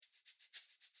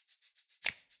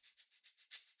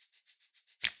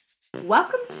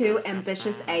Welcome to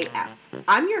Ambitious AF.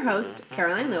 I'm your host,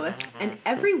 Caroline Lewis, and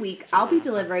every week I'll be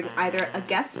delivering either a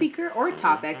guest speaker or a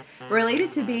topic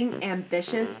related to being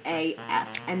ambitious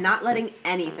AF and not letting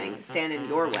anything stand in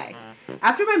your way.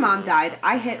 After my mom died,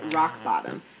 I hit rock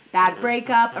bottom. Bad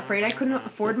breakup, afraid I couldn't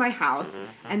afford my house,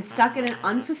 and stuck in an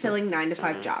unfulfilling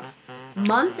 9-to-5 job.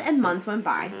 Months and months went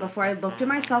by before I looked at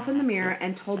myself in the mirror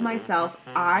and told myself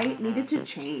I needed to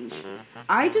change.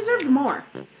 I deserved more.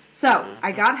 So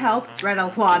I got help, read a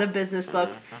lot of business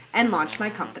books, and launched my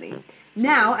company.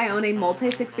 Now I own a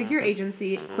multi-six-figure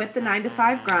agency, quit the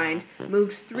 9-to-5 grind,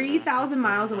 moved 3,000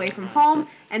 miles away from home,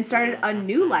 and started a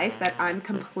new life that I'm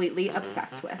completely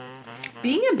obsessed with.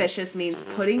 Being ambitious means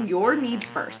putting your needs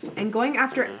first and going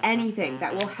after anything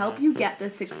that will help you get the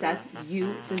success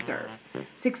you deserve.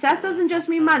 Success doesn't just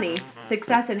mean money,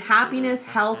 success in happiness,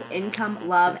 health, income,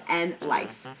 love, and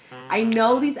life. I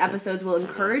know these episodes will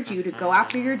encourage you to go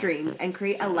after your dreams and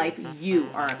create a life you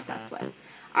are obsessed with.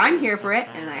 I'm here for it,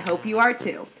 and I hope you are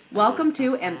too. Welcome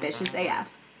to Ambitious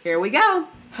AF. Here we go.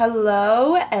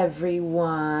 Hello,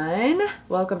 everyone.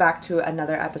 Welcome back to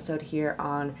another episode here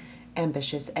on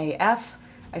Ambitious AF.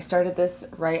 I started this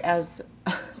right as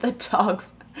the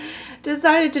dogs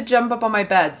decided to jump up on my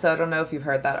bed, so I don't know if you've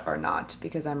heard that or not,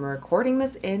 because I'm recording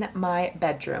this in my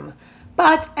bedroom.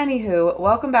 But anywho,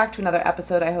 welcome back to another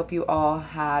episode. I hope you all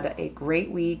had a great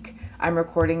week. I'm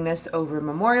recording this over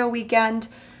Memorial Weekend.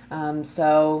 I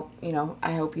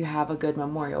hope you have a good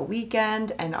Memorial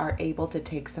Weekend and are able to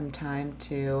take some time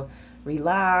to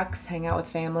relax, hang out with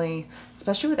family,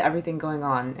 especially with everything going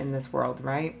on in this world,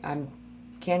 right? I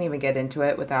can't even get into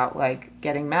it without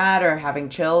getting mad or having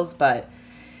chills, but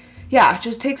yeah,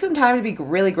 just take some time to be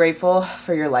really grateful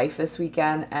for your life this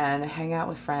weekend and hang out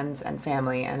with friends and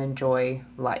family and enjoy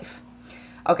life.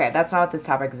 Okay, that's not what this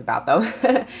topic is about though.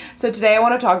 So today I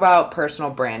want to talk about personal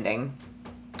branding,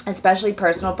 especially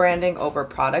personal branding over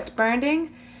product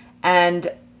branding.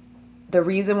 And the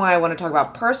reason why I want to talk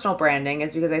about personal branding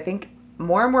is because I think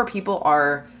more and more people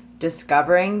are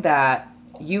discovering that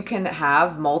you can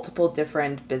have multiple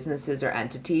different businesses or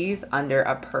entities under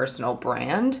a personal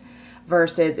brand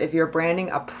versus if you're branding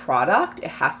a product, it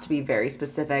has to be very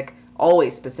specific,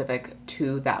 always specific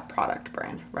to that product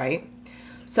brand, right?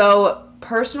 So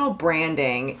personal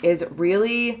branding is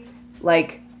really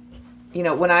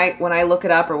when I look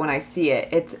it up or when I see it,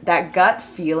 it's that gut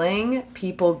feeling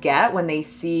people get when they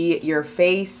see your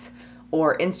face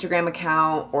or Instagram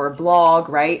account or blog,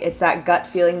 right? It's that gut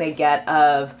feeling they get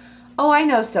of, oh, I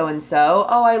know so-and-so.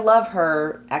 Oh, I love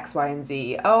her X, Y, and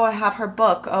Z. Oh, I have her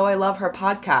book. Oh, I love her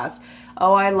podcast.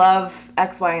 Oh, I love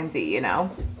X, Y, and Z,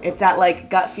 It's that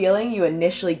gut feeling you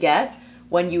initially get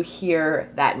when you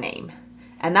hear that name.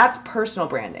 And that's personal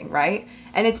branding, right?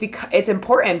 And it's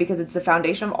important because it's the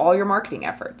foundation of all your marketing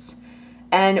efforts.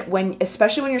 And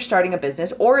especially when you're starting a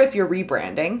business or if you're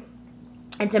rebranding,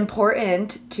 it's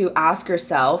important to ask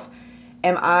yourself,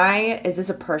 is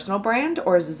this a personal brand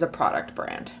or is this a product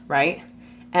brand, right?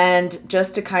 And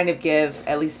just to kind of give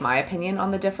at least my opinion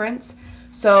on the difference.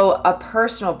 So a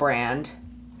personal brand,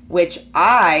 which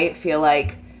I feel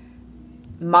like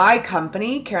my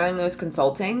company, Caroline Lewis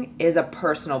Consulting, is a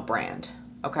personal brand.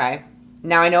 Okay.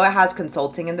 Now I know it has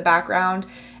consulting in the background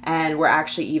and we're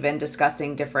actually even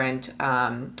discussing different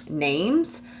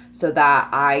names so that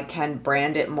I can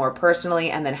brand it more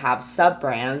personally and then have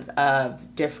sub-brands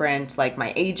of different, like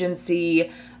my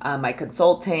agency, my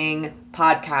consulting,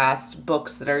 podcast,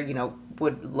 books that are,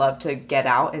 would love to get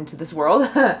out into this world.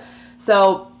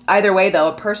 So either way though,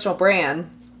 a personal brand,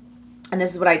 and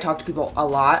this is what I talk to people a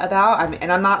lot about.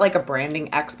 I'm not a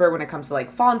branding expert when it comes to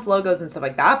fonts, logos, and stuff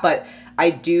like that, but I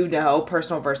do know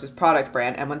personal versus product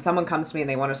brand. And when someone comes to me and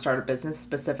they want to start a business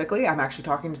specifically, I'm actually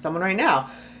talking to someone right now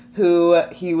who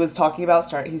he's talking about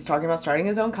starting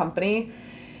his own company.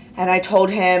 And I told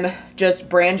him, just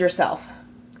brand yourself.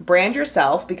 Brand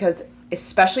yourself because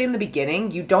especially in the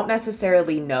beginning, you don't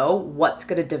necessarily know what's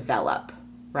going to develop,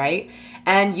 right?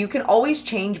 And you can always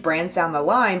change brands down the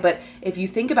line, but if you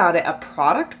think about it, a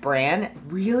product brand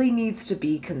really needs to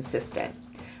be consistent,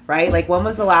 right? When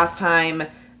was the last time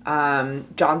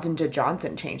Johnson &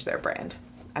 Johnson changed their brand?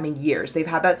 Years. They've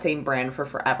had that same brand for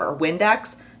forever.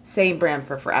 Windex, same brand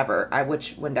for forever,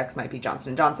 which Windex might be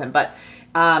Johnson & Johnson, but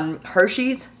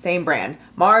Hershey's, same brand.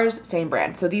 Mars, same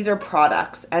brand. So these are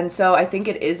products. And so I think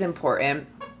it is important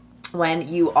when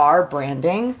you are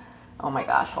branding. Oh my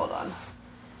gosh, hold on.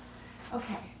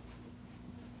 Okay.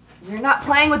 You're not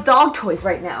playing with dog toys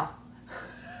right now.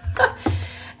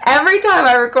 Every time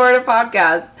I record a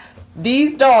podcast,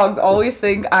 these dogs always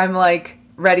think I'm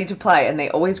ready to play and they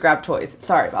always grab toys.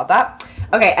 Sorry about that.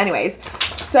 Okay, anyways,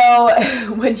 so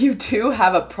when you do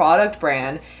have a product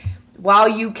brand, while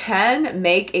you can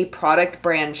make a product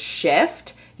brand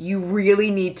shift, you really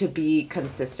need to be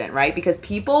consistent, right? Because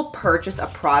people purchase a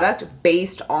product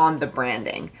based on the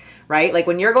branding, right? Like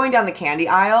when you're going down the candy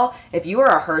aisle, if you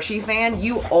are a Hershey fan,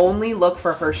 you only look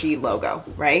for Hershey logo,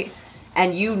 right?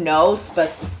 And you know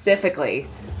specifically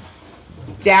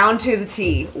down to the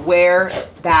T where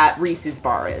that Reese's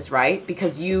bar is, right?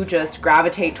 Because you just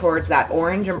gravitate towards that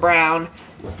orange and brown.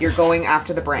 You're going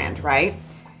after the brand, right?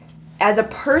 As a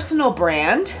personal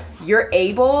brand, you're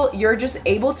just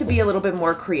able to be a little bit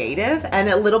more creative and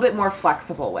a little bit more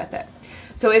flexible with it.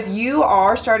 So if you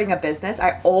are starting a business,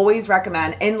 I always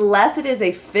recommend, unless it is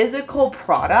a physical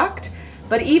product,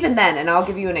 but even then, and I'll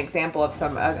give you an example of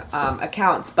some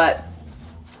accounts, but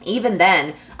even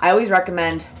then, I always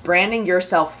recommend branding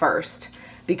yourself first,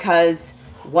 because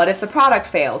what if the product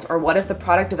fails, or what if the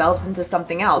product develops into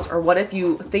something else, or what if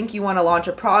you think you want to launch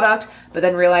a product but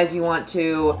then realize you want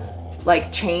to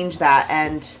like change that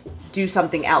and do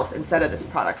something else instead of this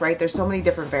product, right? There's so many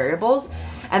different variables.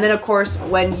 And then of course,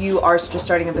 when you are just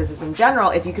starting a business in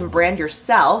general, if you can brand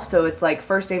yourself, so it's like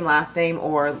first name, last name,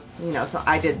 or, you know, so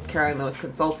I did Caroline Lewis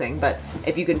Consulting, but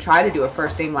if you can try to do a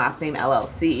first name, last name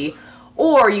LLC,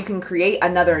 or you can create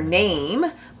another name,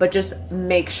 but just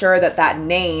make sure that that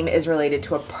name is related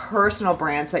to a personal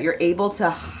brand so that you're able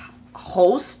to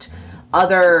host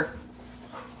other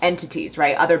entities,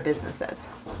 right? Other businesses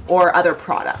or other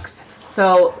products.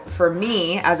 So for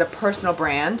me, as a personal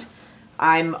brand,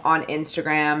 I'm on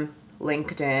Instagram,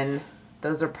 LinkedIn.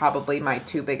 Those are probably my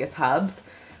two biggest hubs.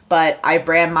 But I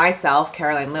brand myself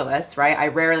Caroline Lewis, right? I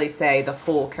rarely say the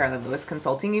full Caroline Lewis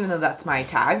Consulting, even though that's my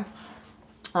tag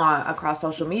across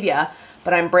social media.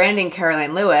 But I'm branding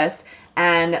Caroline Lewis.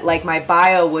 And like my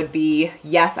bio would be,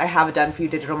 yes, I have a Done For You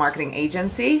digital marketing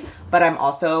agency, but I'm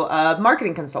also a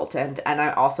marketing consultant, and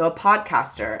I'm also a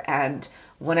podcaster. And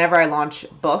whenever I launch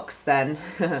books, then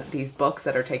these books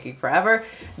that are taking forever,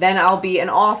 then I'll be an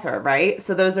author, right?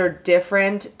 So those are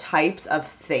different types of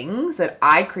things that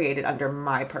I created under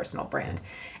my personal brand.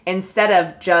 Instead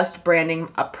of just branding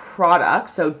a product,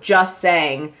 so just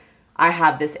saying, I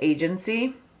have this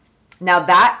agency. Now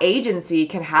that agency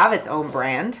can have its own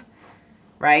brand,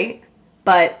 right?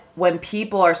 But when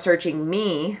people are searching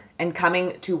me and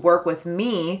coming to work with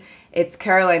me, it's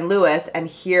Caroline Lewis, and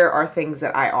here are things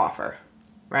that I offer,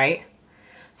 right?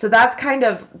 So that's kind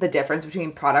of the difference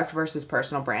between product versus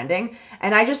personal branding.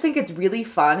 And I just think it's really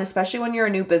fun, especially when you're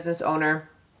a new business owner,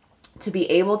 to be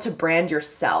able to brand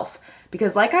yourself.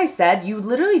 Because like I said, you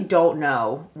literally don't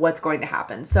know what's going to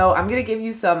happen. So I'm going to give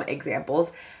you some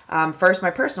examples. First,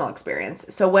 my personal experience.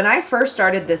 So when I first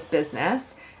started this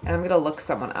business, and I'm going to look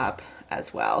someone up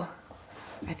as well.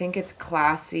 I think it's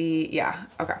Classy. Yeah.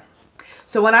 Okay.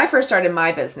 So when I first started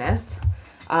my business,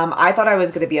 I thought I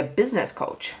was going to be a business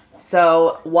coach.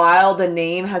 So while the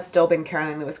name has still been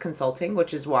Caroline Lewis Consulting,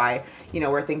 which is why, you know,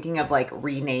 we're thinking of like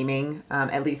renaming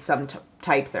at least some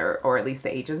types or at least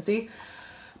the agency.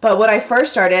 But when I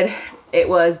first started, it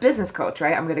was business coach,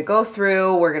 right? I'm going to go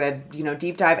through, we're going to, you know,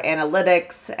 deep dive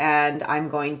analytics, and I'm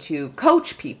going to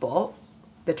coach people,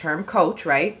 the term coach,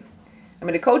 right? I'm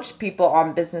going to coach people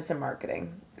on business and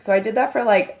marketing. So I did that for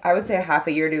like, I would say a half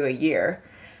a year to a year.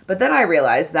 But then I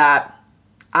realized that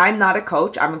I'm not a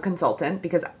coach, I'm a consultant,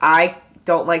 because I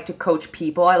don't like to coach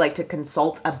people. I like to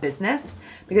consult a business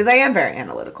because I am very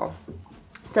analytical.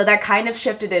 So that kind of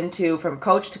shifted into from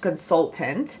coach to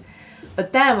consultant.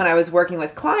 But then when I was working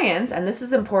with clients, and this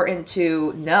is important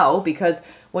to know, because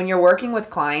when you're working with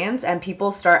clients and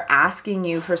people start asking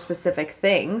you for specific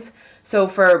things. So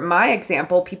for my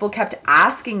example, people kept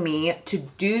asking me to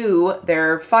do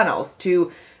their funnels,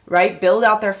 to build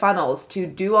out their funnels, to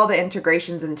do all the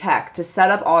integrations in tech, to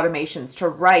set up automations, to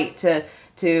write, to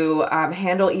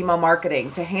handle email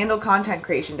marketing, to handle content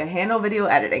creation, to handle video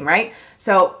editing, right?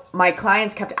 So my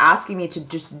clients kept asking me to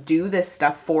just do this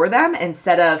stuff for them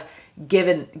instead of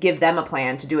give them a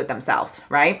plan to do it themselves,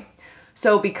 right?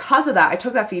 So because of that, I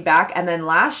took that feedback, and then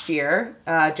last year,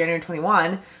 January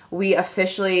 21, we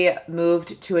officially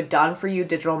moved to a Done For You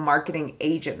digital marketing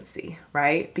agency,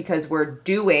 right? Because we're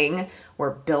building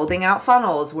out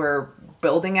funnels, we're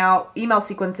building out email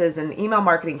sequences and email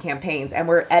marketing campaigns, and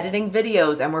we're editing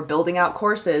videos, and we're building out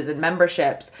courses and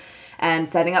memberships and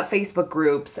setting up Facebook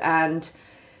groups and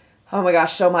oh my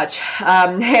gosh, so much.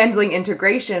 Handling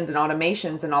integrations and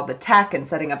automations and all the tech and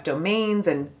setting up domains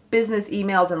and business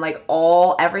emails and like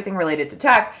everything related to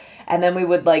tech. And then we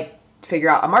would like figure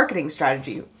out a marketing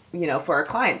strategy, you know, for our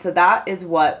clients. So that is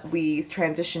what we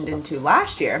transitioned into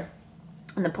last year.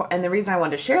 And the reason I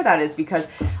wanted to share that is because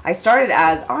I started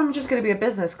as, I'm just going to be a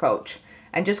business coach.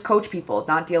 and just coach people,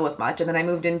 not deal with much. And then I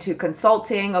moved into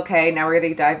consulting. Okay, now we're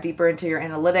going to dive deeper into your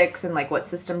analytics and like what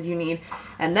systems you need.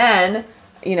 And then,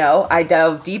 I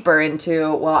dove deeper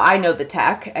into, well, I know the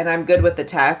tech and I'm good with the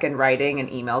tech and writing and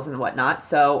emails and whatnot.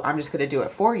 So I'm just going to do it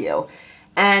for you.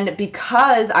 And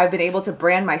because I've been able to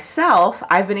brand myself,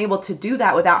 I've been able to do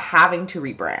that without having to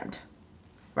rebrand,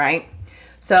 right?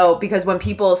 So because when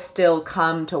people still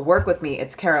come to work with me,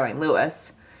 it's Caroline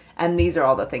Lewis. And these are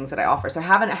all the things that I offer. So I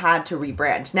haven't had to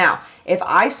rebrand. Now, if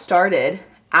I started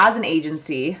as an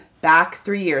agency back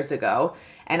 3 years ago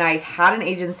and I had an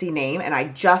agency name and I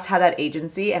just had that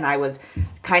agency and I was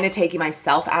kind of taking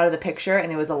myself out of the picture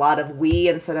and it was a lot of we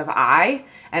instead of I,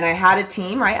 and I had a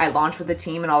team, right? I launched with a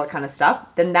team and all that kind of stuff.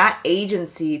 Then that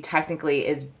agency technically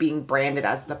is being branded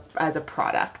as a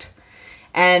product.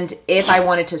 And if I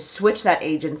wanted to switch that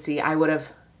agency, I would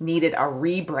have needed a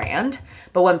rebrand.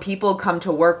 But when people come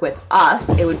to work with us,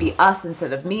 it would be us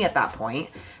instead of me at that point.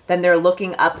 Then they're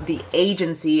looking up the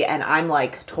agency and I'm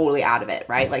like totally out of it,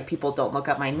 right? Like people don't look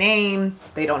up my name.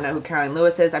 They don't know who Caroline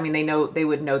Lewis is. I mean, they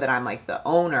would know that I'm like the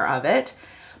owner of it,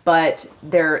 but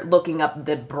they're looking up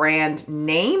the brand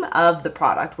name of the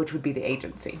product, which would be the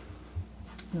agency.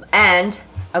 And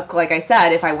like I said,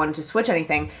 if I wanted to switch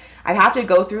anything, I'd have to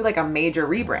go through like a major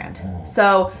rebrand.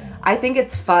 So I think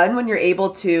it's fun when you're able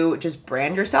to just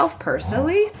brand yourself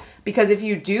personally, because if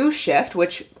you do shift,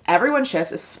 which everyone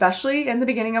shifts, especially in the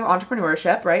beginning of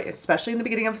entrepreneurship, right? Especially in the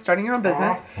beginning of starting your own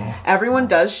business, everyone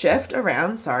does shift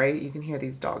around. Sorry, you can hear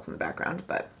these dogs in the background,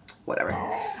 but whatever.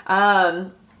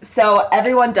 So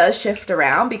everyone does shift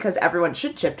around because everyone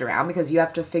should shift around because you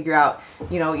have to figure out,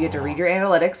 you have to read your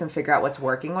analytics and figure out what's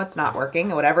working, what's not working,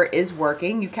 and whatever is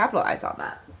working, you capitalize on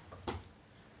that.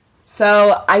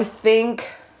 So I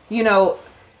think,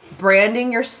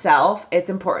 branding yourself, it's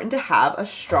important to have a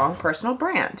strong personal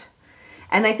brand.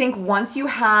 And I think once you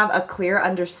have a clear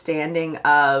understanding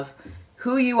of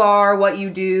who you are, what you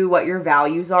do, what your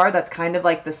values are, that's kind of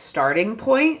like the starting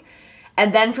point.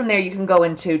 And then from there, you can go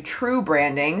into true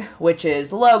branding, which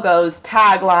is logos,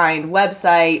 tagline,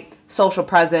 website, social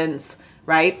presence,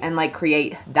 right? And like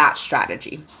create that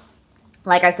strategy.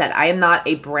 Like I said, I am not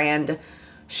a brand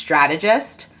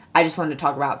strategist. I just wanted to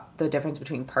talk about the difference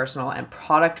between personal and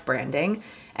product branding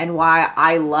and why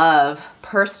I love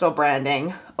personal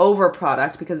branding over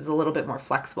product because it's a little bit more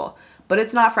flexible. But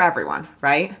it's not for everyone,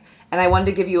 right? And I wanted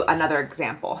to give you another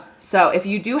example. So if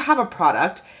you do have a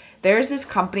product, there's this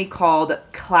company called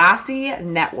Classy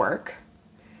Network,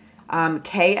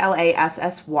 Klassy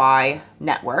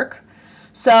Network.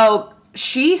 So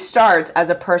she starts as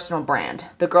a personal brand.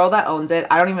 The girl that owns it,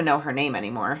 I don't even know her name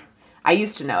anymore. I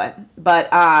used to know it, but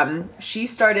she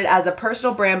started as a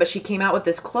personal brand, but she came out with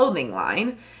this clothing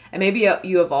line, and maybe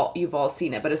you've all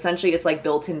seen it, but essentially it's like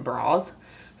built-in bras.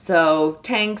 So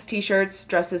tanks, t-shirts,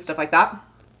 dresses, stuff like that.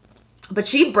 But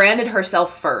she branded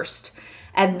herself first.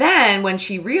 And then when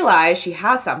she realized she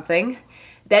has something,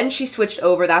 then she switched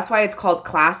over. That's why it's called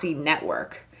Classy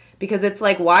Network. Because it's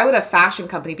like, why would a fashion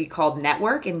company be called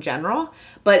Network in general?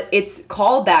 But it's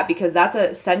called that because that's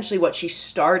essentially what she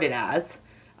started as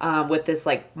with this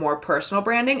like more personal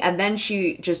branding. And then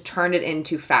she just turned it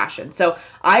into fashion. So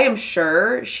I am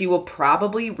sure she will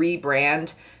probably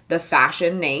rebrand the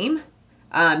fashion name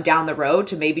down the road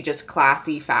to maybe just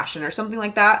Classy Fashion or something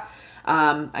like that.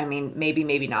 I mean,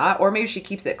 maybe not. Or maybe she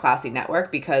keeps it Classy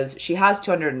Network because she has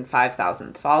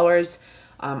 205,000 followers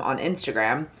on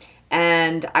Instagram.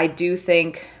 And I do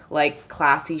think like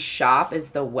Classy Shop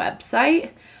is the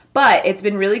website. But it's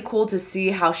been really cool to see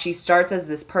how she starts as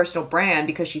this personal brand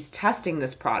because she's testing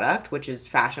this product, which is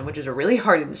fashion, which is a really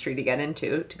hard industry to get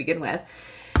into to begin with.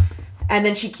 And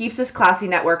then she keeps this Classy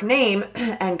Network name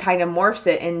and kind of morphs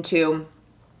it into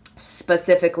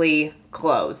specifically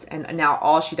clothes. And now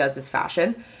all she does is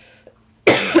fashion.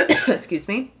 Excuse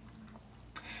me.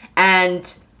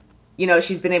 And,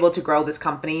 she's been able to grow this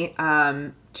company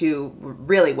to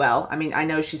really well. I mean, I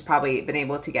know she's probably been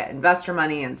able to get investor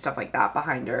money and stuff like that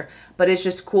behind her, but it's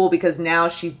just cool because now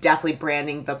she's definitely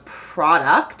branding the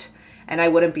product. And I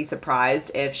wouldn't be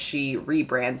surprised if she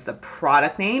rebrands the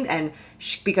product name and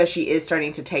because she is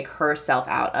starting to take herself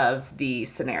out of the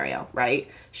scenario, right?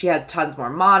 She has tons more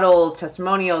models,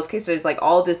 testimonials, case studies, like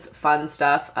all this fun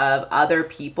stuff of other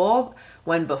people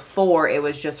when before it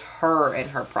was just her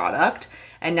and her product.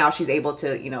 And now she's able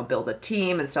to, build a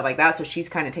team and stuff like that. So she's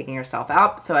kind of taking herself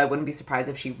out. So I wouldn't be surprised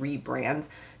if she rebrands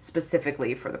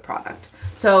specifically for the product.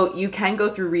 So you can go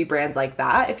through rebrands like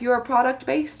that if you're a product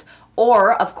based.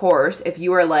 Or, of course, if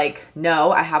you are like,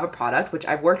 no, I have a product, which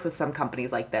I've worked with some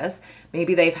companies like this.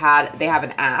 Maybe they have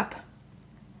an app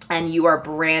and you are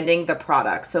branding the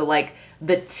product. So like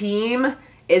the team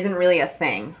isn't really a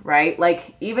thing, right?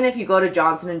 Like even if you go to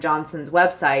Johnson & Johnson's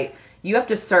website, you have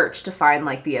to search to find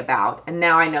like the about. And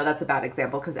now I know that's a bad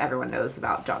example because everyone knows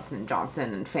about Johnson &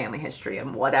 Johnson and family history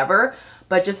and whatever.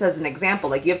 But just as an example,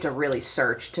 like you have to really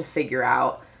search to figure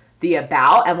out the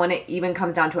about. And when it even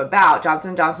comes down to about,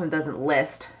 Johnson & Johnson doesn't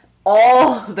list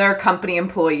all their company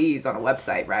employees on a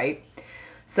website, right?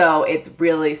 So it's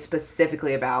really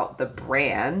specifically about the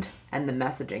brand and the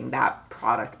messaging that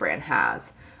product brand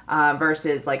has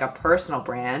versus like a personal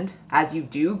brand. As you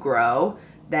do grow,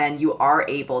 then you are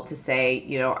able to say,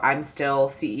 you know, I'm still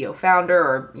CEO founder,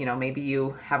 or, you know, maybe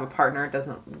you have a partner, it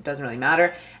doesn't really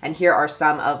matter. And here are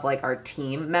some of like our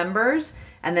team members.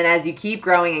 And then as you keep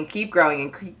growing and keep growing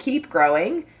and keep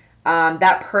growing,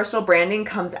 that personal branding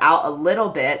comes out a little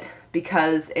bit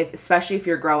because especially if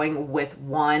you're growing with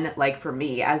one, like for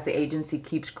me, as the agency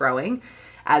keeps growing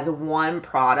as one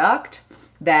product,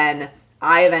 then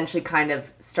I eventually kind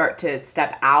of start to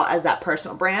step out as that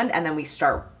personal brand, and then we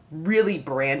start really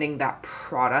branding that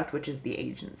product, which is the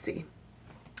agency.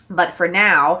 But for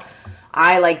now,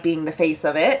 I like being the face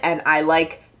of it, and I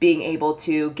like being able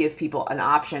to give people an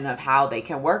option of how they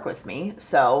can work with me.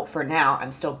 So for now,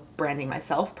 I'm still branding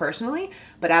myself personally,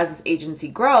 but as this agency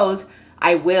grows,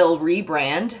 I will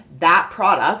rebrand that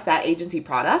product, that agency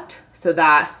product, so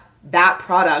that that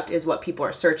product is what people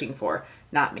are searching for,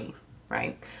 not me.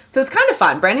 Right? So it's kind of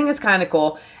fun. Branding is kind of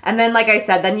cool. And then, like I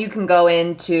said, then you can go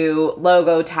into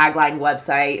logo, tagline,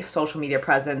 website, social media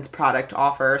presence, product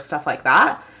offer, stuff like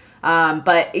that.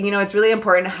 But, you know, it's really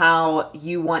important how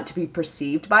you want to be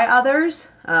perceived by others,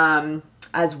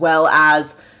 as well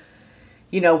as,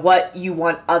 you know, what you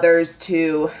want others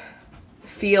to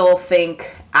feel,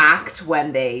 think, act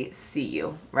when they see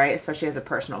you, right? Especially as a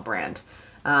personal brand.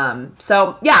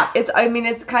 So yeah,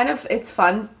 it's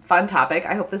fun topic.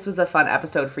 I hope this was a fun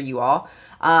episode for you all.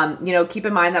 You know, keep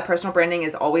in mind that personal branding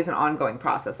is always an ongoing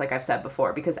process, like I've said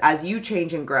before, because as you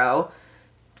change and grow,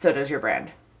 so does your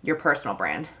brand, your personal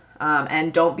brand.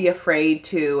 And don't be afraid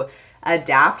to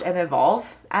adapt and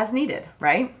evolve as needed,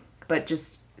 right? But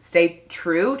just stay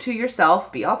true to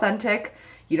yourself, be authentic.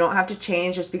 You don't have to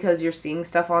change just because you're seeing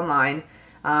stuff online.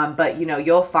 But you know,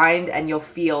 you'll find and you'll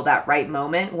feel that right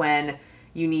moment when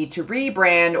you need to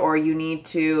rebrand, or you need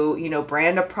to, you know,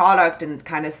 brand a product and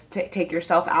kind of take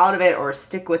yourself out of it, or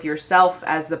stick with yourself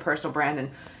as the personal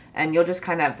brand, and you'll just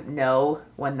kind of know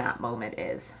when that moment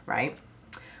is, right?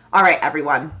 All right,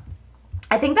 everyone.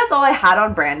 I think that's all I had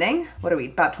on branding. What are we,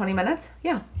 about 20 minutes?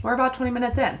 Yeah, we're about 20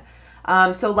 minutes in.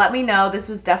 So let me know. This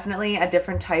was definitely a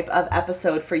different type of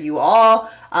episode for you all.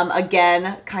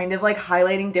 Again, kind of like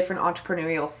highlighting different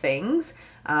entrepreneurial things.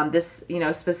 This, you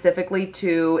know, specifically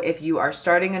to if you are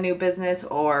starting a new business,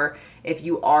 or if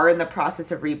you are in the process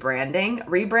of rebranding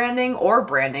or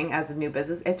branding as a new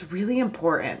business, it's really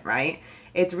important, right?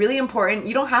 It's really important.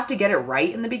 You don't have to get it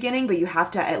right in the beginning, but you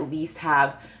have to at least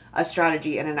have a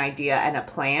strategy and an idea and a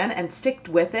plan, and stick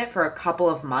with it for a couple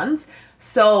of months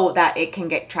so that it can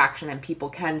get traction and people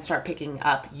can start picking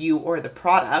up you or the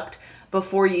product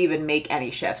before you even make any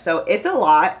shifts. So it's a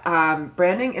lot.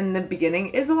 Branding in the beginning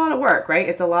is a lot of work, right?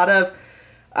 It's a lot of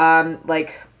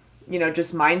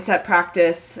just mindset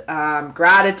practice,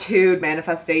 gratitude,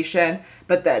 manifestation,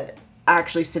 but then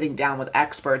actually sitting down with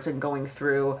experts and going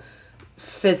through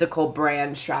physical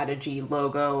brand strategy,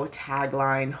 logo,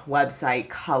 tagline, website,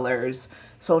 colors,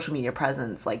 social media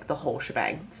presence, like the whole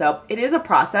shebang. So it is a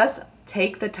process.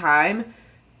 Take the time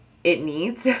it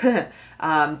needs.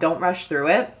 Don't rush through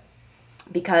it,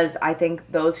 because I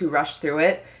think those who rush through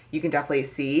it, you can definitely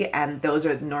see, and those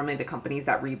are normally the companies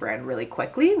that rebrand really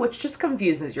quickly, which just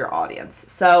confuses your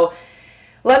audience. So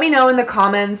let me know in the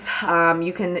comments.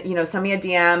 You can, send me a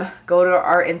DM, go to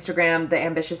our Instagram, The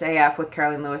Ambitious AF with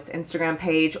Caroline Lewis Instagram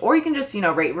page, or you can just,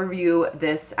 rate, review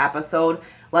this episode.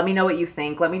 Let me know what you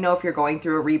think. Let me know if you're going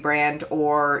through a rebrand,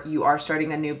 or you are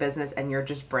starting a new business and you're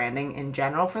just branding in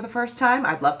general for the first time.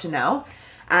 I'd love to know.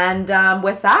 And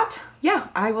with that,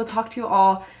 I will talk to you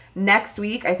all next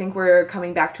week. I think we're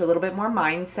coming back to a little bit more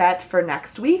mindset for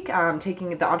next week,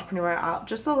 taking the entrepreneur out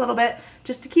just a little bit,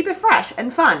 just to keep it fresh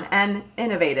and fun and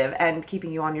innovative, and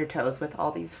keeping you on your toes with all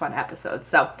these fun episodes.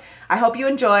 So I hope you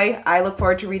enjoy. I look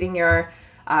forward to reading your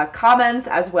comments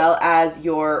as well as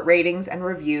your ratings and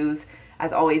reviews.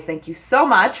 As always, thank you so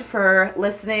much for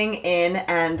listening in,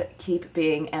 and keep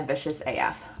being ambitious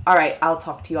AF. All right, I'll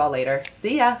talk to you all later.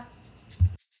 See ya.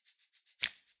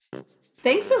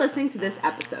 Thanks for listening to this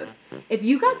episode. If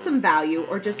you got some value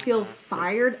or just feel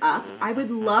fired up, I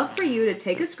would love for you to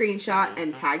take a screenshot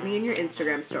and tag me in your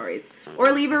Instagram stories,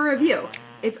 or leave a review.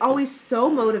 It's always so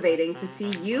motivating to see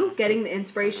you getting the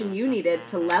inspiration you needed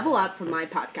to level up from my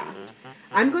podcast.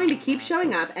 I'm going to keep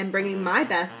showing up and bringing my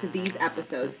best to these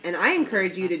episodes, and I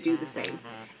encourage you to do the same.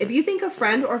 If you think a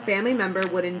friend or family member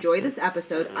would enjoy this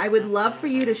episode, I would love for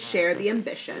you to share the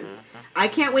ambition. I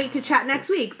can't wait to chat next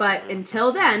week, but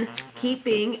until then, keep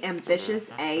being ambitious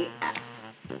AF.